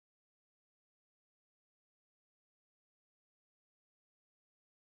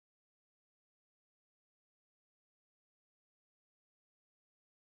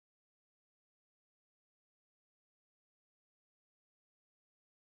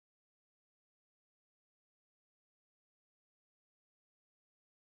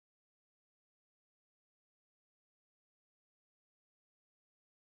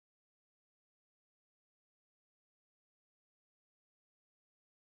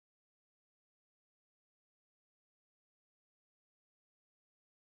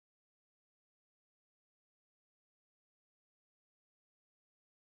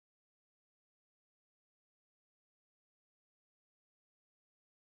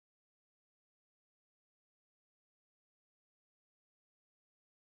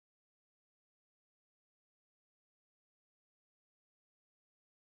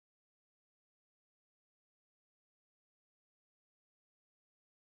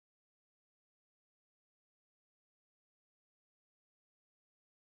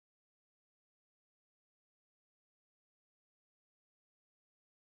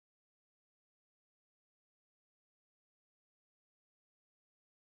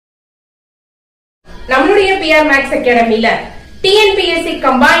நம்மளுடைய PR Max Academy-ல TNPSC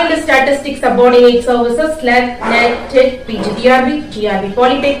Combined Statistics Subordinate Services SLET, NET, TET, PGDRB, GRB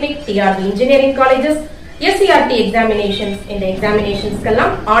Polytechnic, TRB Engineering Colleges, SCRT examinations இந்த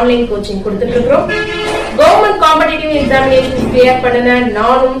examinationsக்கெல்லாம் online coaching கொடுத்துட்டு இருக்கோம். Government competitive examinations clear பண்ணுன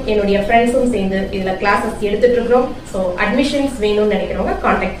நானும் என்னுடைய ஃப்ரெண்ட்ஸும் சேர்ந்து இதுல கிளாसेस எடுத்துட்டு இருக்கோம். சோ அட்மிஷன்ஸ் வேணும்னு நினைக்கிறவங்க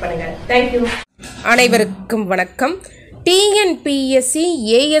கான்டாக்ட் பண்ணுங்க. Thank you. அனைவருக்கும் வணக்கம். TNPSC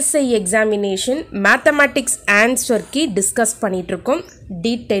ASI examination mathematics answer key discuss பண்ணிட்டு இருக்கோம்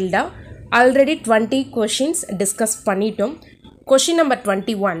டீடைல்டா. ஆல்ரெடி 20 questions discuss பண்ணிட்டோம். Question number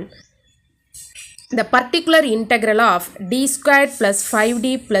 21. The particular integral of d squared plus 5d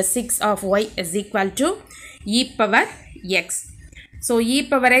plus 6 of y is equal to e power x. So e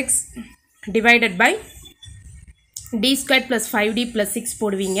power x divided by d squared plus 5d plus 6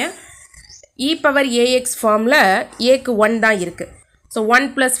 போடுவீங்க. e power ax formula a க்கு 1 தான் இருக்கு. So 1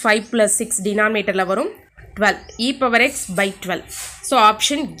 plus 5 plus 6 denominatorல வரும் 12. e power x by 12. So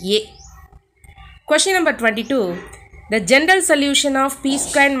option A. Question number 22. The general solution of p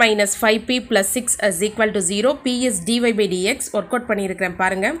squared minus 5p plus 6 is equal to 0. p is dy by dx. Work out பண்ணியிருக்கிறேன்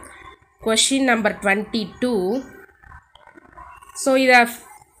பாருங்க. Question number 22. So இதை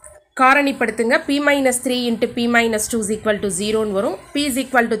காரணிப்படுத்துங்க. p minus 3 into p minus 2 is equal to 0 வரும். p is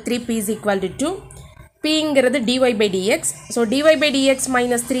equal to 3, p is equal to 2. p ங்கிறது dy by dx. So dy by dx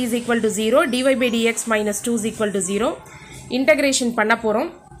minus 3 is equal to 0. dy by dx minus 2 is equal to 0. Integration பண்ண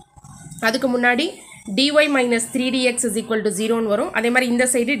போகிறோம். அதுக்கு முன்னாடி dy minus 3dx is equal to 0 வரும். அதே மாதிரி இந்த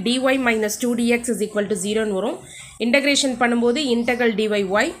side dy minus 2dx is equal to 0 வரும். Integration பண்ணும்போது integral dy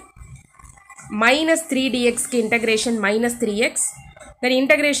minus 3dx க்கு integration minus 3x. then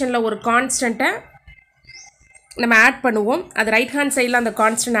integrationல ஒரு கான்ஸ்டன்ட்டை நம்ம ஆட் பண்ணுவோம். அது ரைட் ஹேண்ட் சைடில் அந்த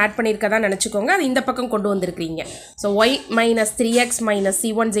கான்ஸ்டன்ட் ஆட் பண்ணியிருக்கதா நினச்சிக்கோங்க. அது இந்த பக்கம் கொண்டு வந்திருக்கிறீங்க. So y minus 3x minus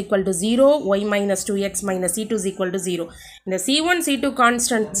c1 is equal to 0. y minus 2x minus c2 is equal to 0. இந்த c1 c2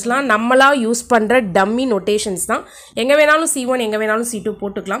 கான்ஸ்டன்ட்ஸ்லாம் நம்மளாக யூஸ் பண்ணுற டம்மி நோட்டேஷன்ஸ் தான். எங்கே வேணாலும் c1 எங்கே வேணாலும் c2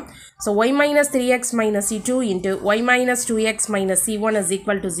 போட்டுக்கலாம். So y minus 3x minus c2 into y minus 2x minus c1 is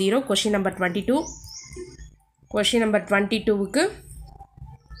equal to 0. Question number 22. Question number 22க்கு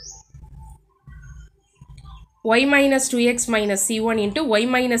y minus 2x minus c1 into y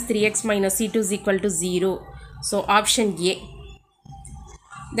minus 3x minus c2 is equal to 0. So option A.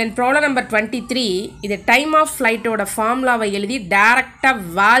 Then problem number 23. இது time of flight ஓட ஃபார்முலாவை எழுதி டைரக்டாக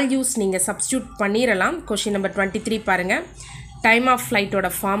values நீங்கள் substitute பண்ணிடலாம். Question number 23 பாருங்க. time of flight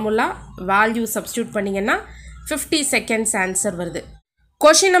ஓட formula value substitute பண்ணிங்கன்னா 50 seconds ஆன்சர் வருது.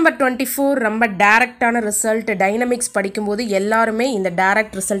 Question number 24 ரொம்ப டைரக்டான ரிசல்ட். டைனமிக்ஸ் படிக்கும்போது எல்லாருமே இந்த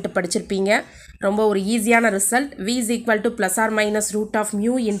டைரக்ட் ரிசல்ட் படிச்சிருப்பீங்க. ரொம்ப ஒரு ஈஸியான result. v is equal to plus or minus root of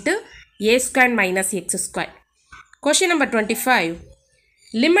mu into a square minus x square. Question number 25.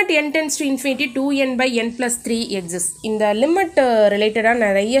 Limit n tends to infinity 2n by n plus 3 exists. இந்த limit ரிலேட்டடாக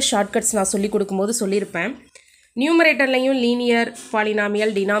நிறைய shortcuts நான் சொல்லி கொடுக்கும்போது சொல்லியிருப்பேன். நியூமரேட்டர்லையும் linear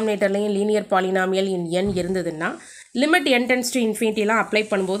polynomial, டினாமினேட்டர்லையும் linear polynomial n இருந்ததுன்னா limit n tends to infinity-லாம் apply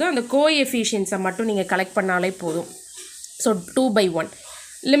பண்ணும்போது அந்த கோஎஃபிஷியன்ஸை மட்டும் நீங்கள் கலெக்ட் பண்ணாலே போதும். ஸோ 2/1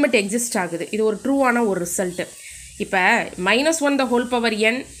 லிமிட் எக்ஸிஸ்ட் ஆகுது. இது ஒரு ட்ரூவான ஒரு ரிசல்ட்டு. இப்போ -1 the whole power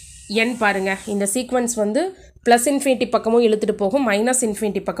n பாருங்கள். இந்த சீக்வன்ஸ் வந்து ப்ளஸ் இன்ஃபினிட்டி பக்கமும் இழுத்துட்டு போகும், மைனஸ்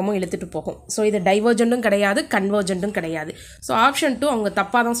இன்ஃபினிட்டி பக்கமும் இழுத்துட்டு போகும். ஸோ இது டைவர்ஜென்ட்டும் கிடையாது, கன்வர்ஜென்ட்டும் கிடையாது. ஸோ ஆப்ஷன் 2 அவங்க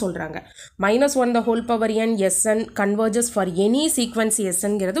தப்பாக தான் சொல்கிறாங்க. -1 the whole power n sn converges for any sequence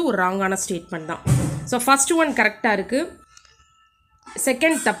sங்கிறது ஒரு ராங்கான ஸ்டேட்மெண்ட் தான். ஸோ ஃபஸ்ட் ஒன் கரெக்டாக இருக்குது,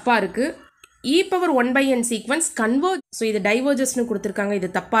 செகண்ட் தப்பாக இருக்குது. e power 1 by n sequence converge. So இது டைவர்ஜஸ்னு கொடுத்துருக்காங்க, இது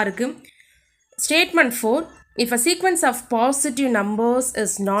தப்பாக இருக்குது. Statement 4. If a sequence of positive numbers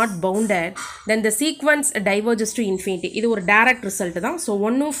is not bounded, then the sequence diverges to infinity. இது ஒரு direct result தான். So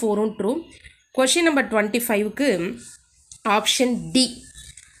 1 4 true. Question number 25க்கு option D.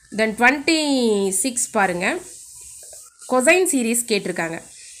 Then 26 பாருங்க. Cosine series கேட்டிருக்காங்க.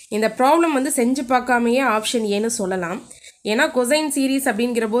 இந்த ப்ராப்ளம் வந்து செஞ்சு பார்க்காமையே ஆப்ஷன் ஏன்னு சொல்லலாம். ஏன்னா கொசைன் சீரீஸ்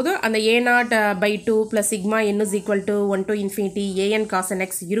அப்படிங்கிற போது அந்த a0/2 + sigma n is equal to 1 to infinity an cos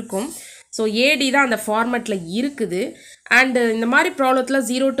nx இருக்கும். ஸோ ஏடி தான் அந்த ஃபார்மேட்டில் இருக்குது. அண்டு இந்த மாதிரி ப்ராப்ளத்தில்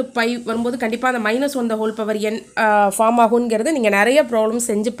 0 to π வரும்போது கண்டிப்பாக அந்த -1 the whole power n form ஆகுங்கிறது நீங்கள் நிறைய ப்ராப்ளம்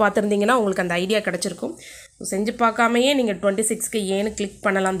செஞ்சு பார்த்துருந்தீங்கன்னா உங்களுக்கு அந்த ஐடியா கிடச்சிருக்கும். ஸோ செஞ்சு பார்க்காமையே நீங்கள் 26க்கு ஏன்னு கிளிக்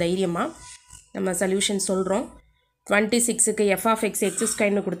பண்ணலாம் தைரியமாக. நம்ம சொல்யூஷன் சொல்கிறோம். 26க்கு f(x)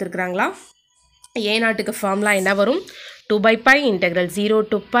 x² கொடுத்துருக்குறாங்களா. a0க்கு ஃபார்முலா என்ன வரும்? 2/π integral 0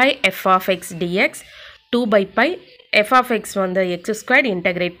 to π f(x) dx. 2/π f(x) வந்து x²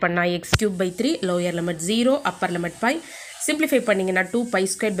 integrate பண்ணா x³ 3 lower limit 0 upper limit π. simplify பண்ணிங்கன்னா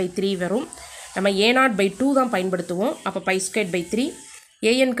 2π² 3 வரும். நம்ம a0/2 தான் பயன்படுத்துவோம். அப்போ π² 3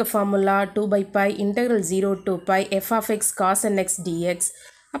 ஏஎன்க்கு formula 2 by pi integral 0 to pi f of x cos nx dx.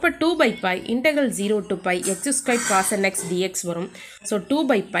 அப்போ 2 by pi integral 0 to pi x squared cos nx dx வரும். So 2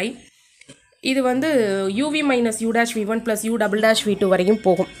 by pi இது வந்து uv minus u dash v1 plus u double dash v2 வரையும்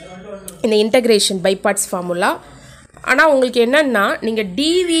போகும் இந்த integration by parts formula. ஆனால் உங்களுக்கு என்னென்னா நீங்கள்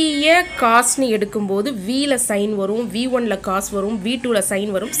டிவியை காஸ்ட்னு எடுக்கும்போது வியில் சைன் வரும், v1ல் காஸ் வரும், v2ல்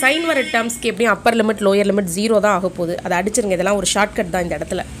சைன் வரும். சைன் வர டேர்ம்ஸ்க்கு எப்படியும் அப்பர் லிமிட் லோயர் லிமிட் 0 தான் ஆக போகுது. அதை அடிச்சிருங்க, இதெல்லாம் ஒரு ஷார்ட்கட் தான் இந்த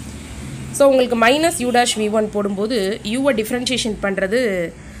இடத்துல. ஸோ உங்களுக்கு மைனஸ் u dash v1 போடும்போது யூவை டிஃப்ரென்ஷியேஷன் பண்ணுறது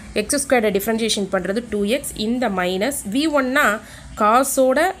எக்ஸ் ஸ்கொயர்டை டிஃப்ரென்ஷியேஷன் பண்ணுறது 2x. இந்த மைனஸ் v1னா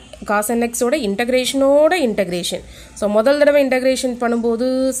காஸோட காஸ் nxோட இன்டகிரேஷனோட இன்டகிரேஷன். ஸோ முதல் தடவை இன்டகிரேஷன் பண்ணும்போது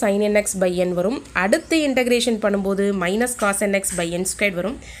sin nx by n வரும். அடுத்து இன்டகிரேஷன் பண்ணும்போது minus cos nx by n square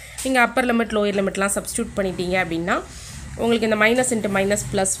வரும். நீங்கள் அப்பர் லிமிட் லோயர் லிமிட்லாம் சப்ஸ்டியூட் பண்ணிட்டீங்க அப்படின்னா உங்களுக்கு இந்த மைனஸ் இன்ட்டு மைனஸ்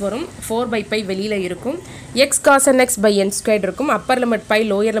ப்ளஸ் வரும். 4 by pi வெளியில் இருக்கும். X cos nx by n square இருக்கும். Upper limit by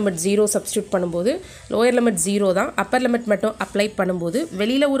lower limit 0 substitute பண்ணும்போது லோயர் லிமிட் 0 தான், அப்பர் லிமிட் மட்டும் அப்ளை பண்ணும்போது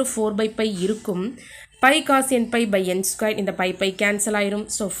வெளியில் ஒரு 4 by pi இருக்கும். pi cos n pi by n squared இந்த pi கேன்சல் ஆயிரும்.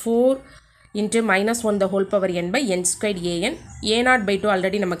 So 4 into minus 1 the whole power n by n squared an. a0 by 2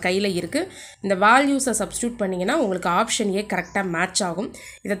 already நம்ம கையில் இருக்குது. இந்த வேல்யூஸை சப்ஸ்டியூட் பண்ணிங்கன்னா உங்களுக்கு ஆப்ஷன் ஏ கரெக்டாக மேட்ச் ஆகும்.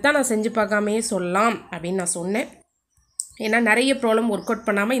 இதைத்தான் நான் செஞ்சு பார்க்காமே சொல்லலாம் அப்படின்னு நான் சொன்னேன். ஏன்னா நிறைய ப்ராப்ளம் ஒர்க் அவுட்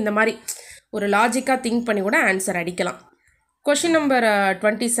பண்ணாமல் இந்த மாதிரி ஒரு லாஜிக்காக திங்க் பண்ணி கூட ஆன்சர் அடிக்கலாம். Question number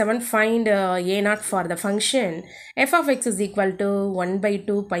 27, find a0 for the function f of x is equal to 1 by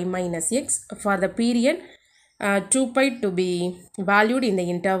 2 pi minus x for the period 2 pi to be valued in the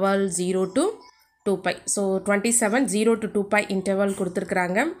interval 0 to 2 pi. So 27 0 to 2 pi interval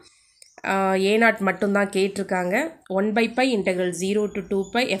கொடுத்துருக்குறாங்க. a0 மட்டும்தான் கேட்டிருக்காங்க. 1 by pi integral 0 to 2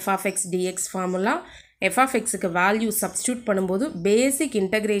 pi f of x dx formula. f of xக்கு value substitute பண்ணும்போது பேசிக்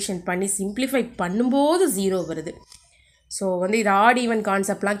integration பண்ணி simplify பண்ணும்போது 0 வருது. So வந்து இது add even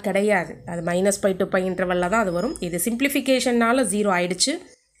கான்செப்ட்லாம் கிடையாது, அது -π to π இன்டர்வலில் தான் அது வரும். இது சிம்பிளிஃபிகேஷனால் 0 ஆயிடுச்சு.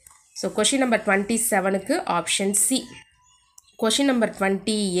 So question number 27க்கு option C. Question number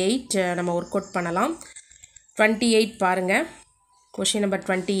 28 நம்ம ஒர்க் அவுட் பண்ணலாம். 28 பாருங்கள். Question number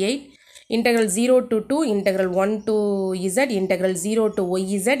 28 integral 0 to 2 integral 1 to z integral 0 to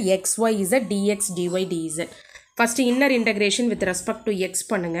yz xyz dx dy dz. First inner integration with respect to X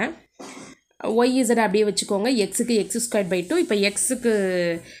பண்ணுங்கள். yz அப்படியே வச்சுக்கோங்க. எக்ஸுக்கு X square by 2. இப்போ எக்ஸுக்கு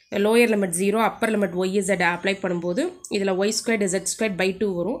lower limit 0, upper limit yz apply பண்ணும்போது இதில் y square z square by 2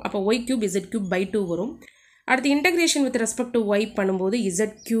 வரும். அப்போ y cube z cube by 2 வரும். அடுத்து integration with respect to y பண்ணும்போது z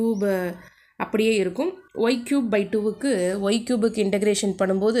கியூப் அப்படியே இருக்கும். y கியூப் பை 2க்கு y கியூபுக்கு இன்டகிரேஷன்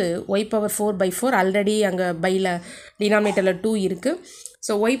பண்ணும்போது y பவர் 4 by 4 ஆல்ரெடி அங்கே பையில் டினாமினேட்டரில் 2 இருக்குது.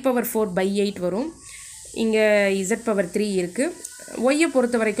 ஸோ y பவர் 4 by 8 வரும். இங்கே z பவர் 3 இருக்குது. ஒய்யை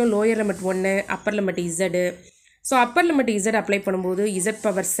பொறுத்த வரைக்கும் lower limit 1, upper limit z. So upper limit z apply பண்ணும்போது z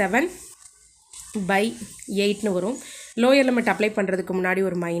பவர் 7 by 8னு வரும். லோயர் லிமிட் அப்ளை பண்ணுறதுக்கு முன்னாடி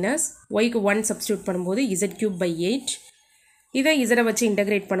ஒரு மைனஸ், ஒய்க்கு 1 சப்ஸ்டியூட் பண்ணும்போது z கியூப் பை 8. இதை z வச்சு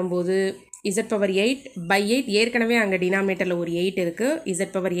இன்டகிரேட் பண்ணும்போது z பவர் 8 by 8, ஏற்கனவே அங்கே டினாமினேட்டரில் ஒரு 8 இருக்குது. z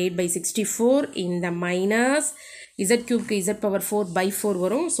பவர் 8 by 64 இந்த minus z கியூப்க்கு z power 4 by 4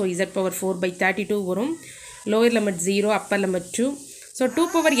 வரும். ஸோ z பவர் 4 by 32 வரும். Lower limit 0, upper limit 2. So 2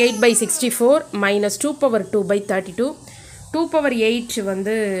 power 8 by 64 minus 2 power 2 by 32. 2 power 8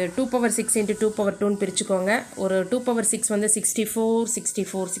 வந்து 2 பவர் 6 இன்ட்டு 2 பவர் 2ன்னு பிரிச்சுக்கோங்க. ஒரு 2 பவர் 6 வந்து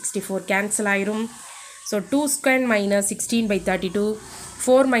 64 கேன்சல் ஆயிரும். So 2 square minus 16 by 32,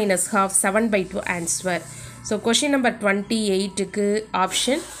 4 minus half 7 by 2 answer. So question number 28க்கு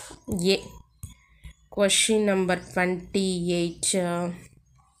option A. Question number 28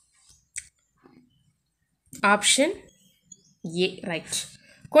 option A, right.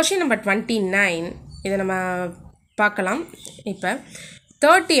 Question number 29 இதை நம்ம பார்க்கலாம். இப்போ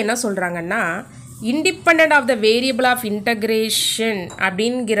 30 என்ன சொல்கிறாங்கன்னா, independent of the variable of integration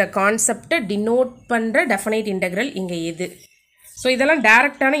அப்படிங்கிற கான்செப்டை டினோட் பண்ணுற டெஃபினைட் இன்டெக்ரல் இங்கே எது? ஸோ இதெல்லாம்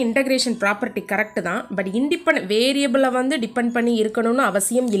டேரெக்டான இன்டகிரேஷன் ப்ராப்பர்ட்டி கரெக்டு தான். பட் வேரியபிளை வந்து டிபெண்ட் பண்ணி இருக்கணும்னு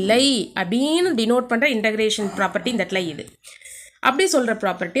அவசியம் இல்லை அப்படின்னு டினோட் பண்ணுற இன்டகிரேஷன் ப்ராப்பர்ட்டி இந்த இடத்துல இது. அப்படி சொல்கிற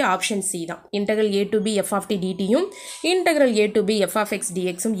ப்ராப்பர்ட்டி ஆப்ஷன் சி தான். Integral a to b f of t dtயும் integral a to b f of x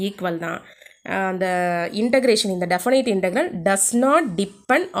dxும் equal தான். அந்த இன்டகிரேஷன் இந்த definite integral does not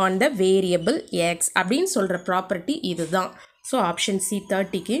depend on the variable X அப்படின்னு சொல்கிற ப்ராப்பர்ட்டி இது தான். So option C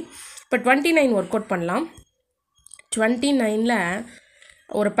 30க்கு. இப்போ 29 work out பண்ணலாம். 29ல்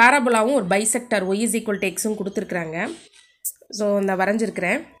ஒரு பேராபோலாவும் ஒரு bisector y is equal to xும் கொடுத்துருக்குறாங்க. ஸோ இந்த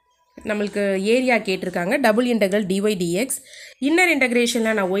வரைஞ்சிருக்கிறேன். நம்மளுக்கு ஏரியா கேட்டிருக்காங்க. Double integral dy dx. Inner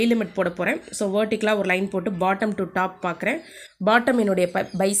இன்டகிரேஷனில் நான் y லிமிட் போட போகிறேன். ஸோ வேர்ட்டிக்கலாக ஒரு லைன் போட்டு பாட்டம் டு டாப் பார்க்குறேன். பாட்டம் என்னுடைய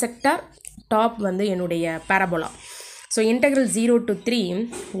பைசெக்டார், டாப் வந்து என்னுடைய parabola. So integral 0 to 3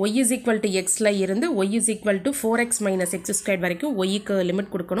 y is equal to xல இருந்து y is equal to 4x minus x squared வரைக்கும் yக்கு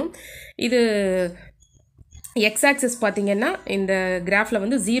லிமிட் கொடுக்கணும். இது எக்ஸ் ஆக்சிஸ் பார்த்தீங்கன்னா இந்த கிராஃபில்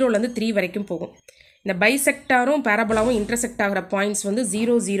வந்து 0லேருந்து 3 வரைக்கும் போகும். இந்த பைசெக்டாரும் பேரபோலாவும் இன்டர்செக்ட் ஆகிற பாயிண்ட்ஸ் வந்து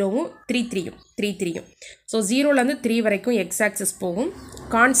 0 0வும் 3 3யும். ஸோ 0லேருந்து 3 வரைக்கும் எக்ஸ் ஆக்சிஸ் போகும்.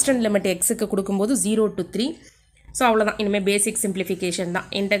 கான்ஸ்டன்ட் லிமிட் எக்ஸுக்கு கொடுக்கும்போது 0 to 3. ஸோ அவ்வளோதான். இனிமேல் பேசிக் சிம்பிளிஃபிகேஷன் தான்.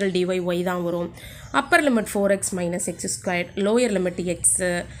 இன்டெக்ரல் dy y தான் வரும். Upper limit 4x minus x squared, lower limit x.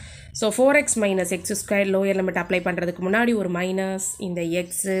 So 4x minus x squared lower limit apply பண்ணுறதுக்கு முன்னாடி ஒரு மைனஸ், இந்த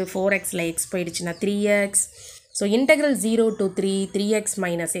எக்ஸு 4xல எக்ஸ் போயிடுச்சுன்னா 3x. So integral 0 to 3 3x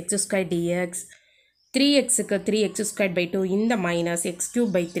minus x squared dx, 3xக்கு 3x squared by 2 இந்த minus x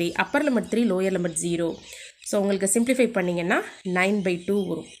cube by 3, upper limit 3 lower limit 0. So உங்களுக்கு simplify பண்ணிங்கன்னா 9/2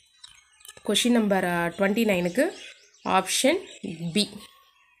 வரும். Question number 29க்கு option B.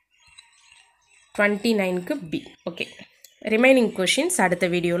 29க்கு B. Okay, remaining questions அடுத்த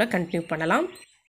வீடியோவில் continue பண்ணலாம்.